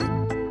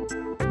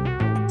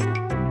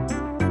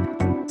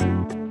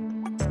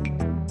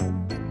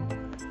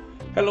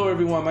Hello,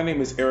 everyone. My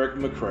name is Eric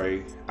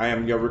McCray. I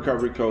am your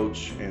recovery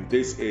coach, and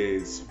this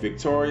is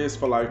Victorious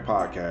for Life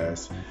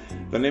podcast.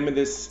 The name of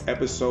this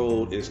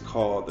episode is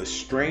called The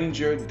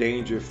Stranger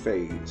Danger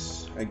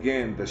Phase.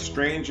 Again, the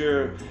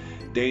Stranger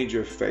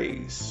Danger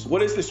Phase.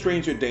 What is the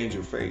Stranger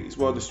Danger Phase?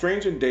 Well, the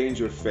Stranger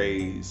Danger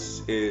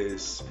Phase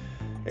is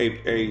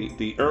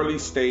the early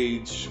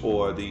stage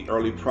or the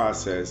early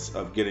process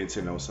of getting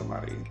to know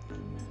somebody.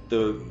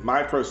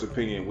 My personal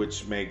opinion,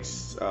 which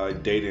makes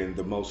dating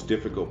the most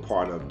difficult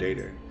part of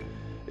dating,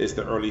 is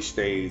the early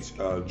stage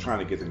of trying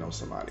to get to know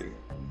somebody.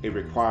 It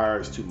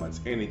requires too much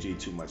energy,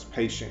 too much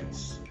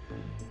patience,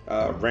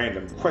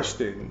 random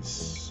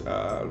questions.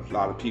 A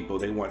lot of people,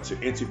 they want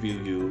to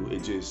interview you.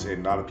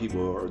 And a lot of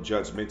people are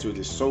judgmental.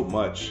 There's so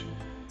much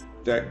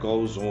that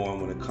goes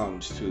on when it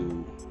comes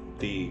to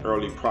the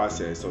early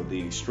process or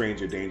the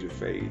stranger danger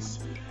phase.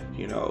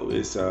 You know,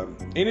 it's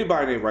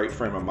anybody in their right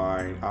frame of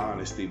mind, I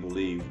honestly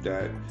believe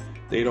that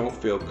they don't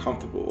feel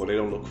comfortable or they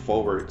don't look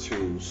forward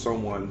to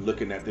someone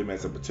looking at them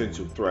as a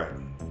potential threat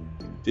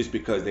just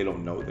because they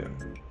don't know them.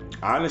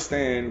 I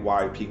understand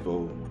why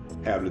people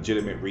have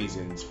legitimate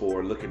reasons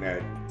for looking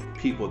at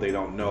people they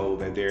don't know,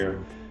 that they're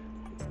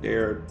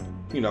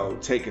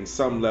taking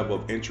some level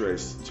of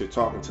interest to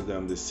talking to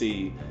them to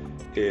see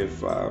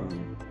if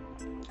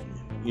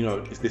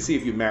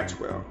you match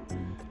well.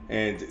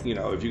 And, if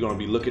you're going to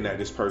be looking at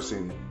this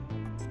person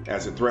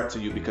as a threat to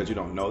you because you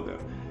don't know them,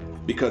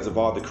 because of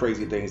all the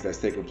crazy things that's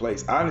taking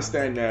place. I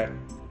understand that.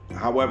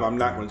 However, I'm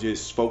not going to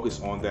just focus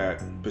on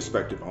that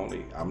perspective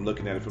only. I'm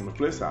looking at it from the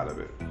flip side of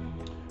it.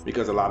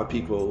 Because a lot of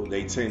people,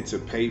 they tend to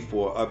pay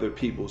for other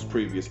people's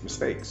previous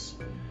mistakes.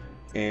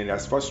 And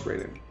that's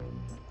frustrating.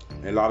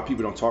 And a lot of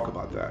people don't talk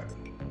about that.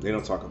 They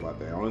don't talk about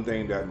that. The only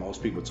thing that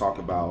most people talk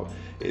about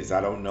is,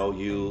 I don't know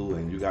you,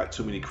 and you got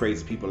too many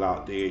crazy people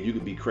out there. You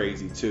could be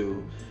crazy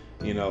too,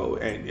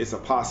 and it's a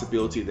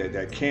possibility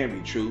that can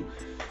be true.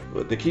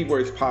 But the key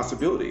word is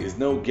possibility. There's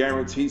no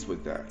guarantees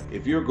with that.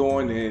 If you're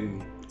going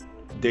and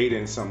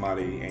dating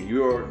somebody and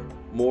you're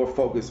more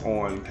focused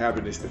on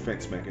having this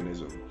defense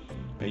mechanism,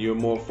 and you're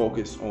more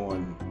focused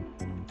on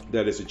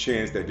that it's a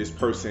chance that this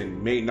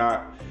person may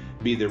not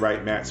be the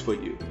right match for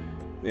you,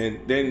 and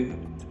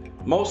then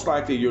most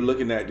likely you're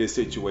looking at this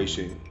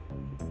situation,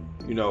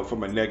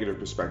 from a negative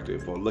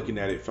perspective, or looking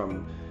at it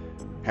from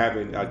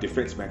having a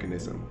defense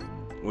mechanism.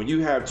 When you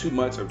have too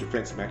much of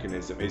defense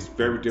mechanism, it's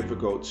very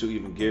difficult to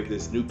even give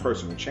this new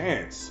person a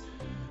chance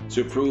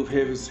to prove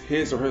his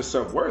or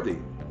herself worthy.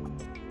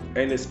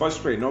 And it's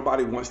frustrating.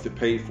 Nobody wants to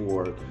pay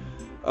for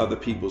other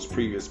people's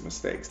previous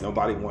mistakes.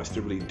 Nobody wants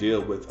to really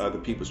deal with other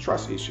people's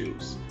trust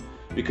issues,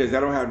 because that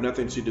don't have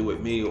nothing to do with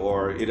me,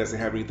 or it doesn't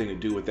have anything to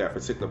do with that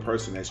particular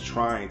person that's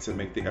trying to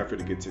make the effort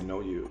to get to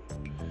know you.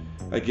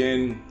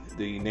 Again,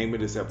 the name of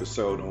this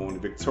episode on the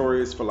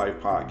Victorious for Life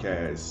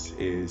podcast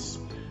is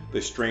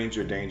The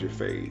Stranger Danger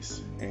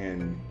Phase.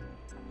 And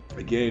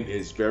again,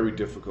 it's very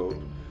difficult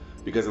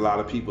because a lot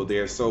of people,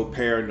 they're so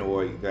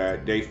paranoid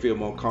that they feel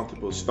more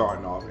comfortable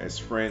starting off as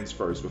friends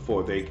first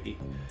before they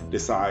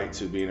decide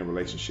to be in a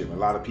relationship. A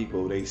lot of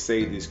people, they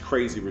say these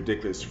crazy,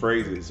 ridiculous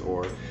phrases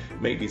or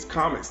make these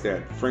comments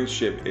that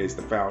friendship is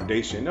the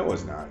foundation. No,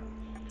 it's not.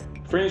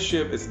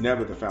 Friendship is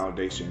never the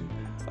foundation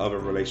of a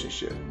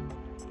relationship.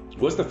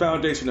 What's the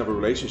foundation of a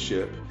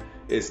relationship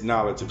is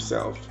knowledge of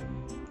self.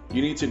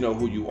 You need to know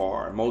who you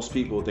are. Most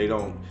people, they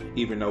don't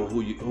even know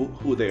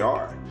who they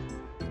are.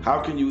 How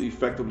can you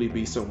effectively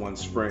be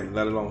someone's friend,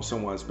 let alone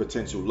someone's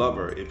potential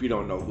lover, if you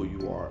don't know who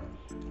you are?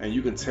 And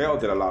you can tell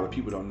that a lot of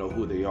people don't know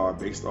who they are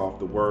based off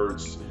the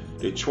words,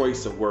 the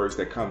choice of words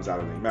that comes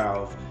out of their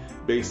mouth,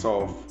 based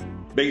off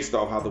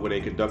how the way they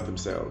conduct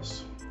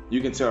themselves.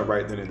 You can tell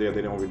right then and there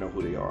they don't even know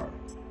who they are.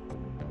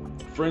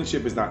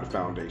 Friendship is not the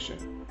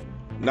foundation.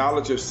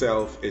 Knowledge of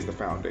self is the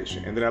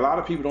foundation. And then a lot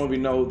of people don't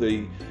even know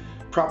the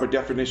proper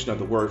definition of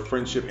the word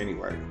friendship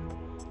anyway.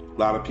 A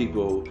lot of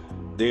people,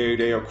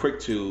 they are quick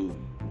to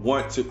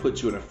want to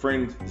put you in a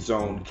friend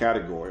zone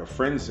category or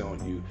friend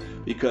zone you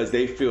because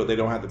they feel they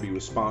don't have to be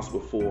responsible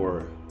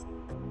for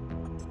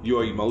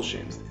your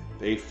emotions.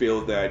 They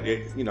feel that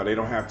they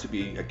don't have to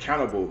be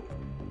accountable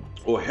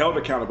or held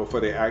accountable for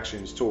their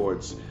actions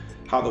towards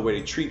how the way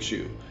they treat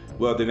you.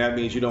 Well, then that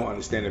means you don't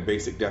understand the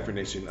basic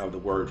definition of the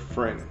word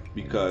friend,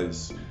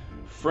 because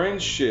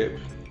friendship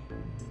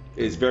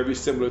is very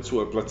similar to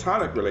a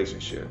platonic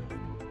relationship.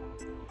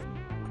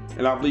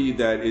 And I believe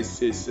that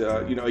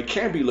it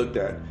can be looked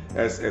at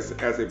as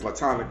a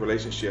platonic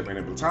relationship. And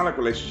a platonic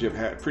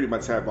relationship pretty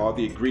much have all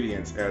the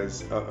ingredients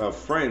of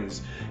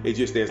friends. It's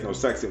just there's no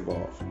sex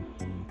involved.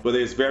 But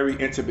there's very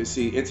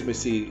intimacy.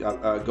 Intimacy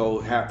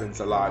happens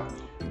a lot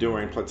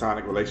during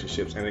platonic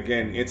relationships. And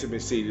again,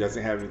 intimacy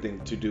doesn't have anything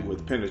to do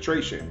with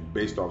penetration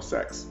based off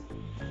sex.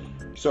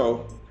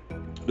 So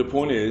the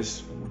point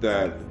is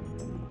that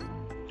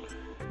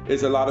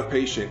it's a lot of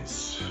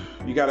patience.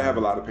 You got to have a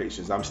lot of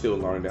patience. I'm still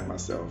learning that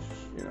myself.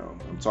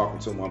 I'm talking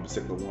to one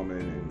particular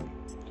woman,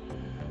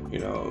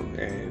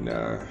 and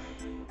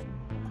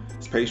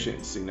it's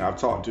patience. I've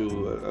talked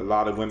to a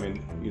lot of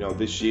women,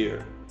 this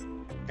year,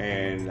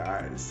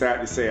 And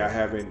sad to say, I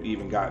haven't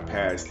even got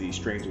past the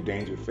stranger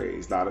danger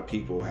phase. A lot of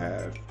people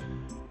have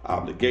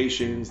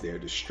obligations, they're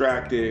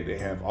distracted, they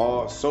have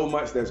so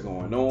much that's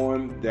going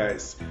on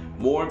that's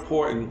more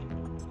important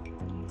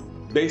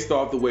based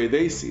off the way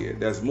they see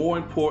it. That's more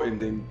important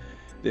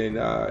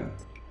than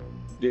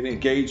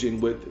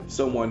engaging with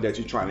someone that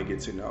you're trying to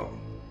get to know.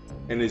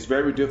 And it's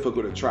very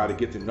difficult to try to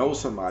get to know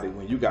somebody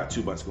when you got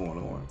too much going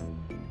on.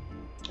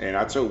 And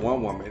I told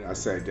one woman, I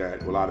said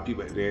that a lot of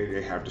people,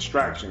 they have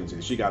distractions,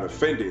 and she got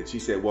offended. She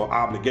said, well,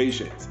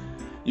 obligations.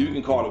 You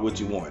can call it what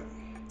you want.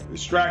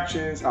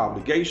 Distractions,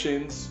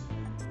 obligations.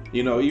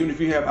 You know, even if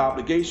you have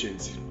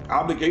obligations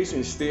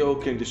still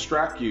can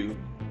distract you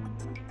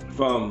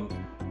from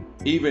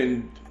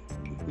even,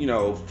 you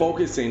know,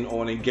 focusing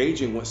on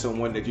engaging with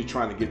someone that you're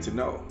trying to get to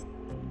know.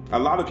 A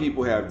lot of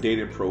people have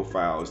dating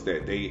profiles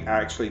that they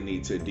actually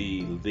need to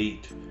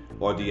delete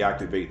or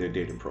deactivate their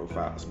dating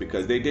profiles,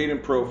 because their dating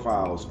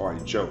profiles are a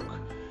joke.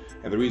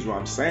 And the reason why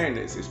I'm saying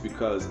this is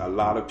because a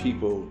lot of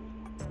people,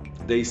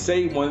 they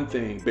say one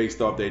thing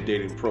based off their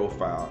dating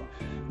profile,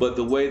 but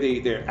the way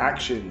their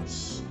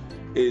actions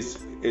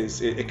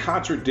it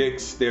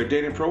contradicts their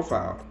dating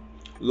profile.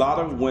 A lot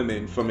of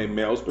women, from a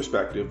male's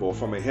perspective or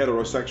from a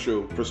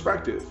heterosexual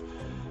perspective,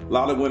 a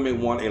lot of women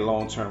want a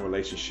long-term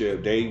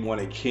relationship. They want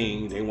a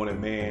king. They want a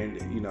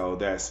man, you know,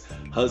 that's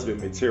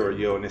husband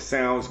material. And it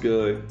sounds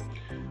good.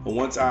 But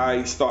once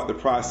I start the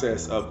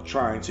process of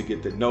trying to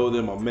get to know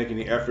them or making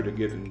the effort to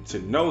get to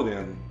know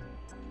them,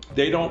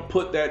 they don't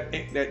put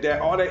that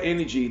all that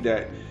energy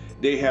that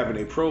they have in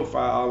a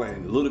profile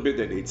and a little bit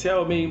that they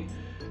tell me.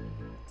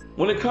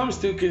 When it comes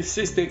to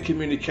consistent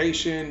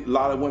communication, a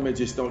lot of women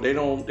just don't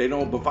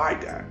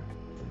provide that.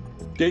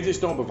 They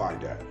just don't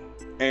provide that.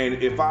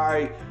 And if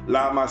I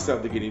allow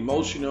myself to get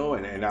emotional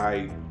and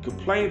I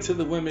complain to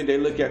the women, they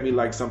look at me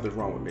like something's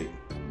wrong with me.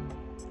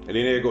 And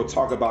then they go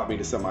talk about me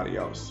to somebody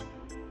else,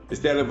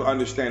 instead of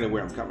understanding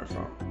where I'm coming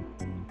from.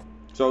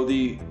 So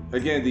the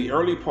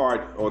early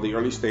part or the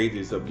early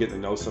stages of getting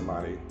to know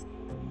somebody,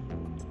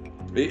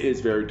 it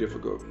is very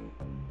difficult,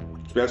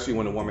 especially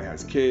when a woman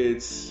has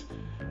kids.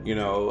 You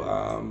know,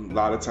 a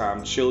lot of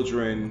times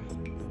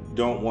children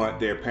don't want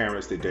their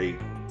parents to date.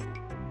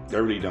 They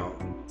really don't.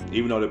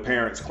 Even though the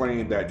parents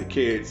claim that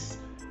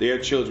their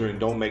children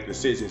don't make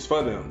decisions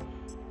for them,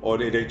 or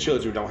their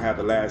children don't have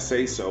the last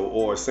say-so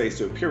or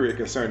say-so period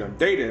concerning them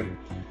dating.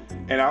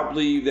 And I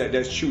believe that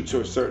that's true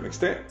to a certain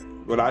extent.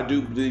 But I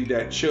do believe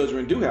that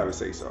children do have a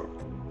say-so.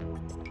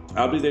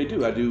 I believe they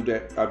do. I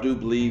do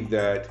believe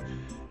that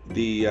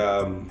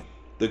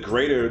the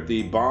greater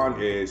the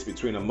bond is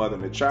between a mother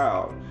and a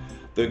child,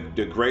 the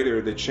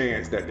greater the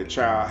chance that the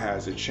child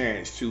has a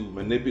chance to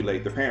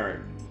manipulate the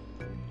parent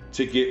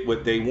to get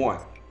what they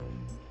want.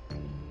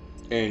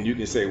 And you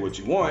can say what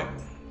you want.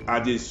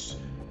 I just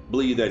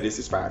believe that this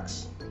is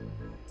facts,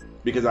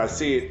 because I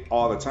see it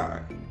all the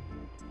time.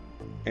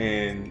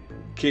 And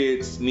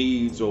kids'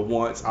 needs or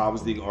wants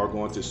obviously are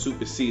going to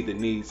supersede the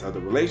needs of the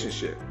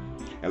relationship.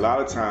 And a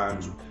lot of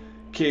times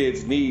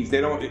kids' needs,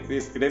 they don't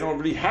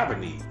really have a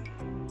need.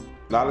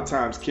 A lot of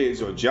times kids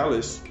are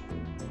jealous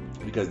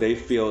because they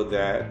feel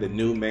that the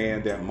new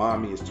man that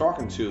mommy is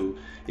talking to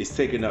is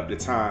taking up the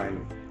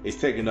time, is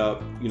taking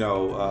up,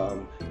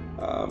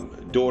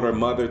 daughter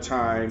mother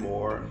time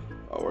or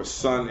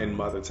son and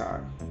mother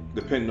time,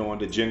 depending on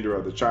the gender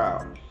of the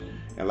child.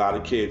 And a lot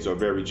of kids are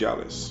very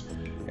jealous.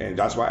 And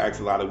that's why I ask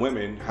a lot of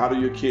women, how do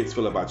your kids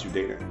feel about you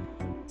dating?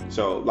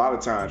 So a lot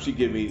of times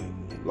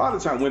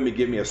women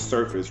give me a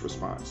surface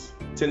response,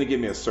 tend to give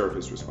me a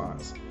surface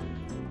response.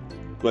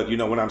 But,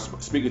 when I'm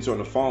speaking to on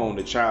the phone,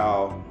 the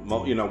child,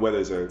 whether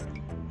it's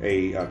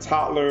a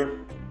toddler,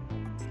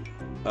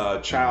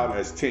 a child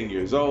that's 10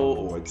 years old,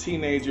 or a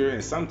teenager,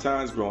 and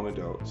sometimes grown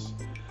adults,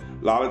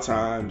 a lot of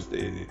times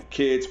the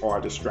kids are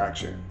a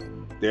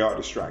distraction. They are a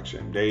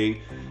distraction.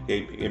 They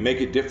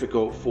make it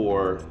difficult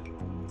for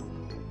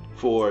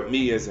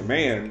me as a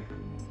man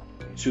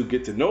to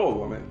get to know a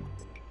woman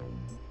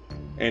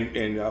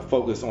and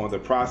focus on the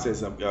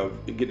process of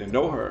getting to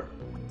know her.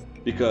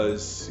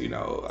 Because,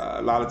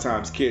 a lot of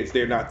times kids,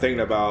 they're not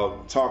thinking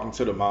about talking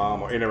to the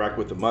mom or interact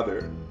with the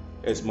mother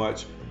as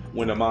much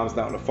when the mom's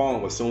not on the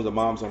phone. As soon as the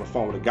mom's on the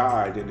phone with a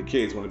guy, then the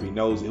kids want to be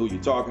nosy who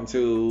you're talking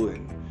to.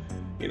 And,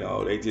 they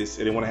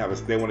want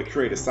to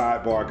create a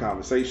sidebar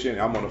conversation.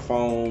 I'm on the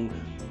phone.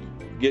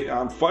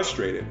 I'm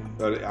frustrated.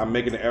 But I'm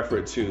making an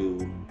effort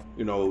to,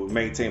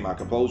 maintain my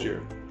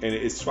composure. And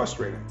it's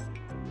frustrating.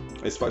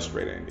 It's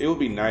frustrating. It would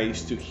be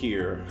nice to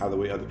hear how the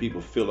way other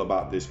people feel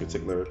about this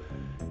particular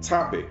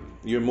topic.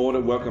 You're more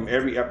than welcome.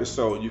 Every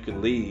episode you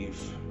can leave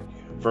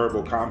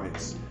verbal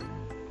comments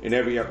in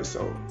every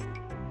episode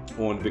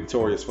on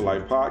Victorious for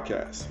Life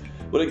podcast.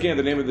 But again,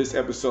 the name of this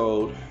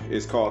episode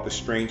is called The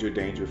Stranger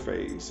Danger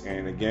Phase.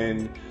 And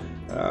again,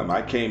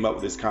 I came up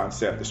with this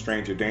concept, the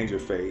Stranger Danger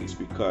Phase,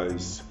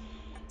 because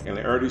in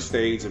the early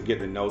stage of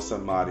getting to know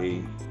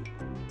somebody,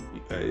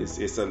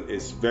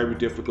 it's very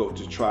difficult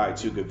to try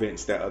to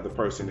convince that other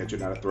person that you're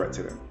not a threat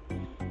to them.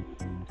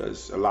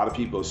 Because a lot of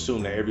people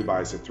assume that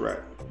everybody's a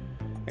threat.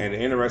 And the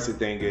interesting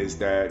thing is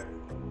that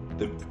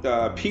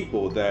the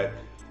people that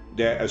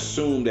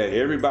assume that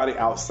everybody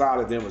outside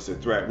of them is a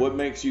threat. What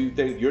makes you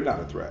think you're not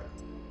a threat?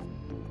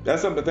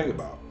 That's something to think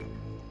about.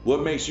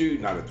 What makes you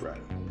not a threat?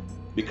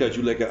 Because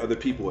you look at other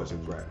people as a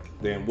threat.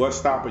 Then what's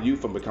stopping you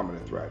from becoming a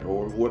threat?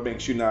 Or what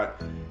makes you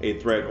not a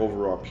threat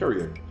overall,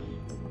 period?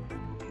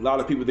 A lot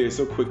of people, they're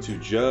so quick to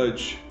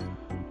judge,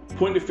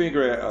 point the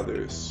finger at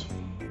others.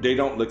 They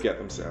don't look at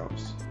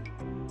themselves.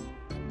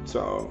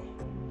 So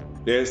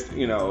there's,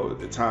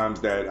 the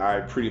times that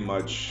I pretty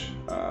much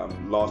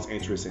lost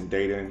interest in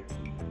dating.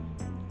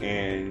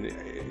 And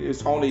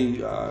it's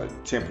only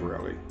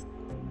temporarily.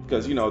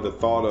 Because, the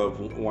thought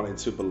of wanting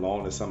to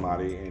belong to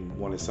somebody and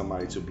wanting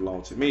somebody to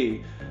belong to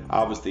me,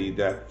 obviously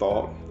that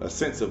thought, a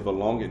sense of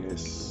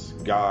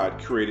belongingness, God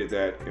created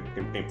that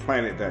and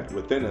implanted that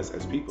within us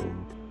as people.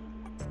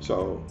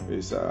 So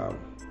it's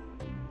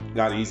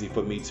not easy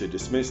for me to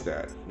dismiss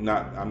that.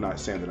 I'm not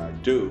saying that I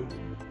do.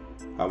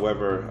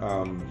 However,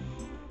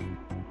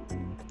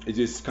 it's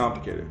just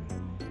complicated.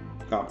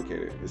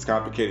 It's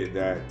complicated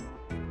that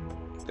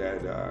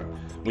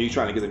when you're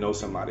trying to get to know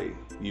somebody,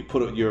 you're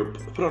put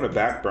on the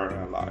back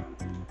burner a lot,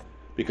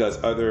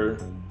 because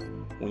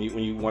when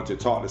you want to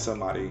talk to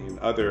somebody and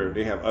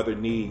they have other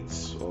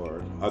needs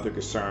or other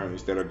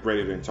concerns that are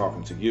greater than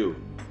talking to you.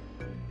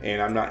 And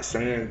I'm not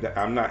saying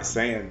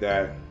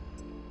that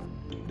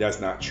that's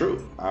not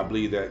true. I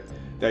believe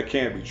that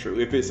can be true.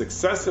 If it's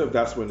excessive,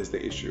 that's when it's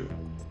the issue.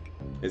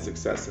 It's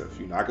excessive.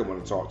 I could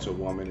want to talk to a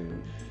woman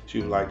and she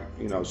was like,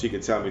 she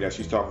could tell me that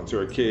she's talking to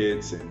her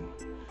kids, and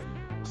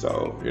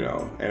so,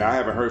 and I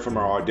haven't heard from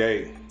her all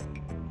day.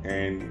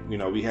 And,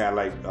 we had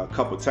like a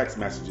couple text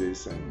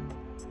messages and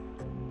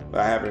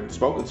I haven't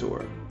spoken to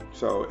her.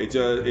 So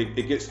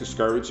it gets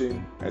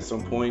discouraging at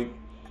some point.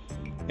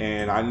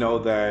 And I know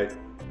that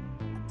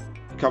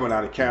coming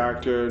out of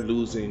character,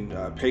 losing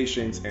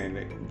patience, and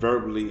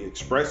verbally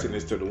expressing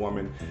this to the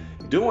woman,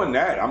 doing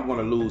that, I'm going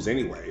to lose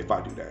anyway if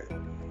I do that.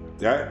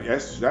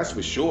 That's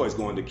for sure is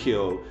going to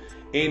kill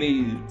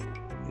any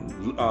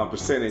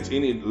percentage,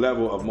 any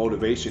level of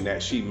motivation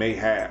that she may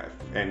have.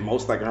 And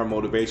most likely her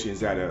motivation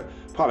is at a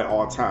probably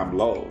all-time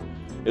low.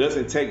 It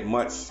doesn't take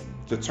much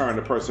to turn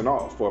the person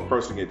off, for a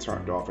person to get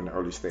turned off in the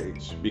early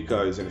stage,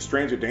 because in the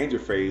stranger danger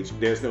phase,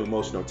 there's no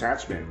emotional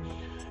attachment.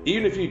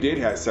 Even if you did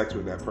have sex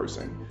with that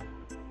person,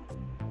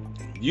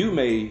 you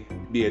may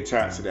be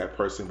attached to that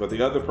person, but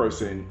the other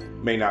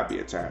person may not be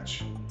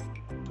attached.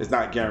 It's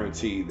not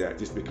guaranteed that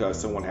just because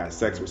someone has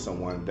sex with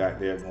someone that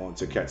they're going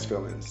to catch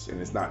feelings, and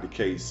it's not the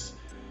case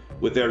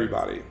with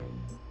everybody.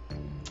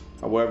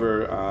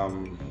 However,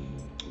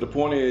 the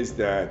point is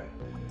that,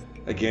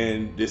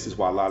 again, this is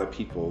why a lot of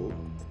people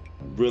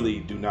really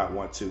do not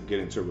want to get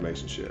into a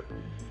relationship,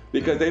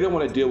 because they don't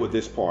want to deal with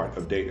this part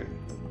of dating.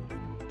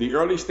 The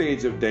early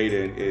stage of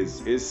dating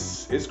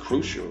is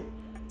crucial.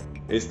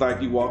 It's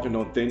like you walking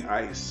on thin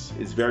ice.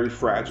 It's very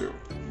fragile.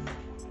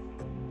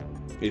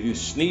 If you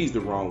sneeze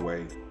the wrong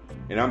way,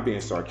 and I'm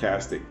being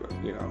sarcastic, but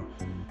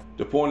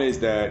the point is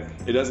that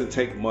it doesn't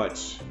take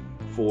much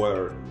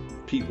for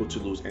people to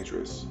lose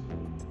interest.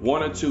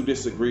 1 or 2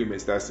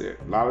 disagreements, that's it.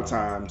 A lot of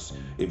times,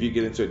 if you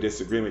get into a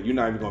disagreement, you're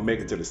not even going to make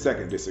it to the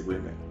second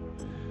disagreement.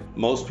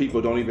 Most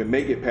people don't even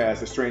make it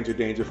past the stranger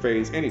danger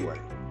phase anyway.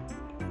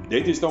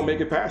 They just don't make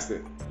it past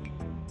it.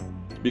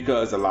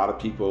 Because a lot of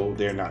people,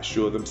 they're not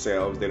sure of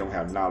themselves. They don't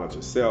have knowledge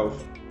of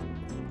self.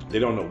 They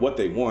don't know what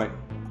they want.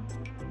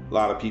 A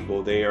lot of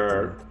people, they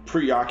are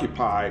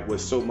preoccupied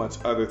with so much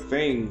other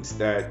things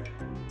that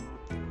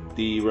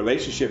the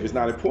relationship is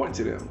not important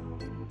to them.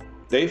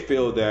 They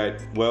feel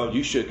that, well,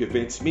 you should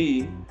convince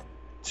me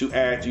to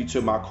add you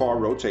to my call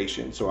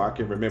rotation so I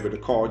can remember to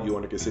call you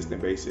on a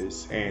consistent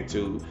basis and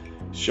to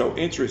show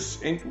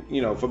interest,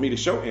 for me to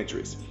show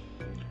interest.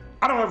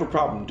 I don't have a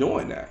problem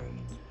doing that.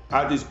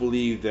 I just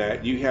believe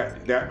that you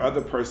have that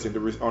other person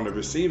on the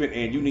receiving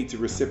end, you need to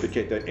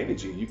reciprocate that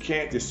energy. You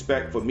can't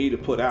expect for me to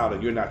put out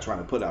and you're not trying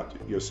to put out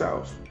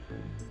yourself.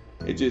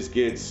 It just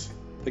gets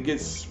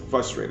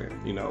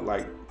frustrating.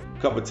 Like a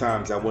couple of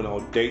times I went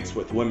on dates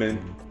with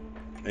women,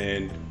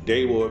 and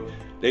they will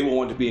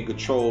want to be in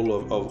control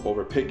of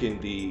over picking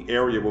the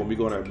area when we're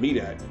going to meet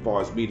at, as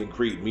far as meet and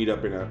greet, meet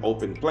up in an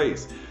open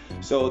place.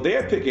 So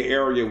they'll pick an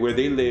area where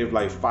they live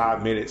like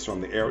 5 minutes from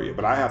the area,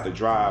 but I have to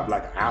drive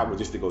like an hour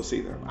just to go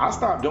see them. I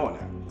stopped doing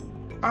that.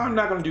 I'm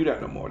not going to do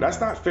that no more. That's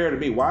not fair to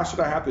me. Why should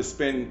I have to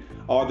spend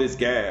all this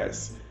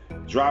gas,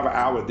 drive an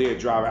hour there,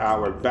 drive an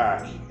hour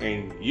back,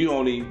 and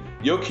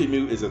your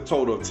commute is a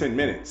total of 10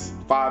 minutes,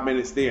 5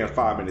 minutes there and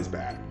 5 minutes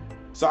back.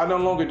 So I no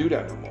longer do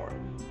that no more.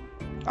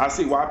 I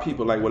see why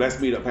people like, well, let's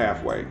meet up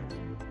halfway.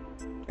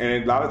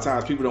 And a lot of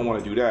times people don't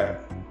want to do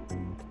that.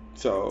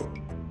 So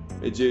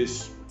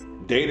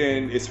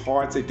dating, it's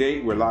hard to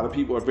date where a lot of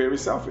people are very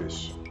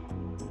selfish.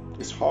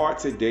 It's hard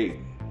to date.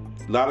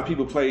 A lot of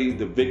people play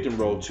the victim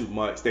role too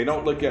much. They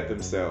don't look at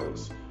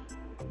themselves.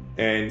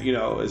 And,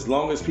 as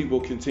long as people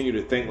continue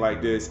to think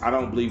like this, I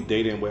don't believe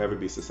dating will ever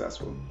be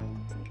successful.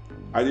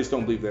 I just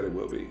don't believe that it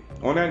will be.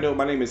 On that note,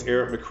 my name is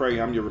Eric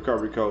McCray. I'm your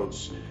recovery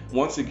coach.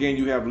 Once again,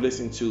 you have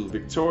listened to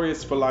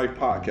Victorious for Life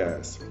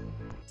podcast.